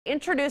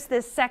Introduce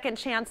this second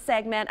chance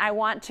segment, I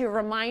want to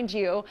remind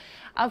you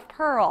of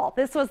Pearl.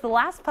 This was the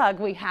last pug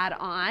we had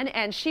on,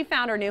 and she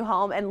found her new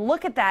home, and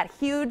look at that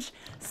huge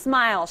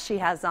smile she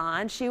has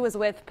on. She was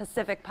with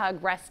Pacific Pug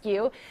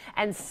Rescue,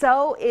 and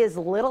so is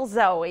little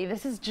Zoe.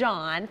 This is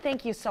John.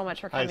 Thank you so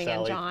much for coming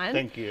in, John.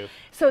 Thank you.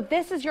 So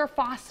this is your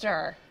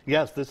foster.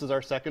 Yes, this is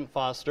our second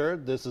foster.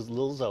 This is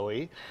little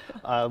Zoe.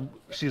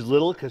 She's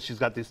little because she's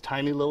got these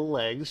tiny little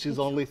legs. She's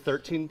only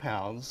 13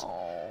 pounds.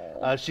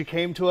 She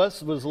came to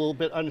us, was a little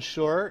bit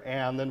unsure,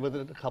 and then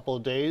within a couple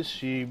of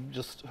days,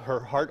 her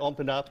heart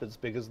opened up as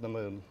big as the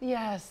moon.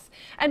 Yes.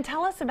 And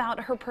tell us about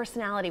her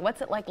personality.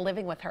 What's it like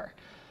living with her?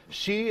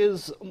 She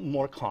is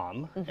more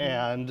calm,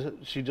 and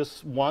she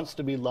just wants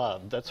to be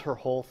loved. That's her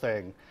whole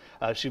thing.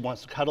 She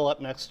wants to cuddle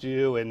up next to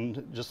you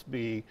and just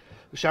be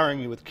showering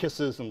you with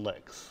kisses and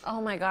licks.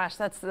 Oh my gosh,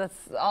 that's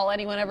all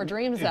anyone ever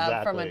dreams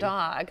of from a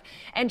dog.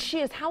 And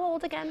she is how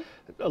old again?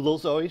 Little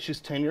Zoe,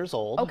 she's 10 years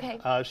old. Okay.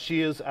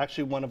 She is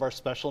actually one of our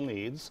special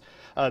needs.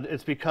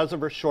 It's because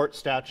of her short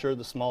stature,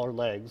 the smaller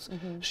legs.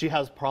 She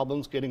has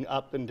problems getting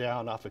up and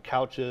down off of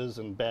couches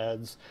and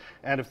beds.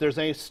 And if there's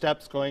any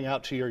steps going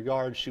out to your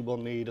yard, she will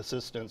need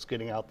assistance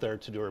getting out there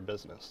to do her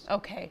business.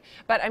 Okay.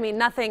 But I mean,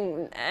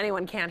 nothing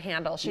anyone can't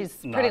handle. She's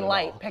pretty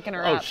light, picking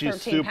her up. Oh, she's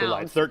 13 super pounds.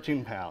 light,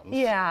 13 pounds.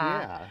 Yeah.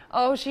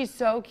 Oh, she's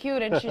so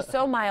cute, and she's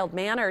so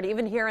mild-mannered.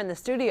 Even here in the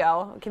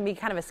studio, it can be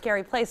kind of a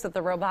scary place with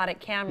the robotic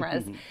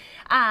cameras.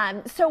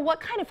 So what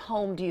kind of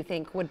home do you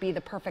think would be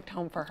the perfect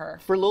home for her?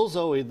 For little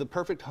Zoe, the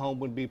perfect home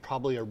would be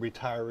probably a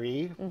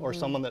retiree or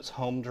someone that's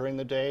home during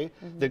the day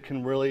that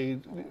can really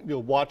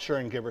watch her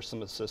and give her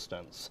some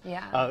assistance.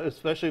 Yeah.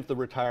 Especially if the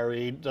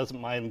retiree doesn't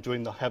mind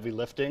doing the heavy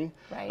lifting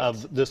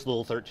of this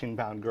little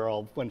 13-pound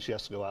girl when she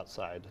has to go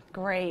outside.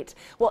 Great.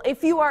 Well,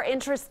 if you are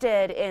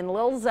interested in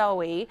little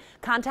Zoe,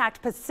 contact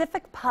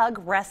Pacific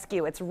Pug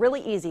Rescue. It's really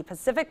easy,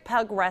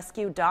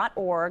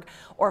 pacificpugrescue.org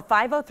or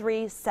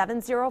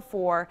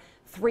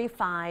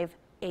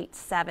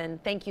 503-704-3587.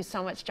 Thank you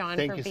so much, John,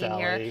 for being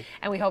here.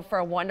 And we hope for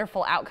a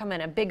wonderful outcome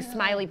and a big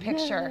smiley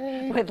picture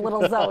with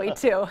little Zoe,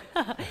 too.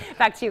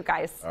 Back to you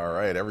guys. All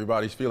right,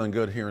 everybody's feeling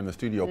good here in the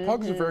studio.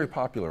 Pugs are very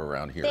popular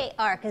around here. They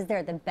are, because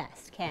they're the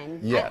best, Ken.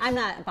 Yes. I'm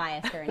not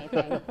biased or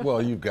anything.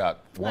 Well, you've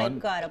got one. I've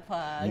got a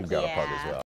pug. You've got a pug as well.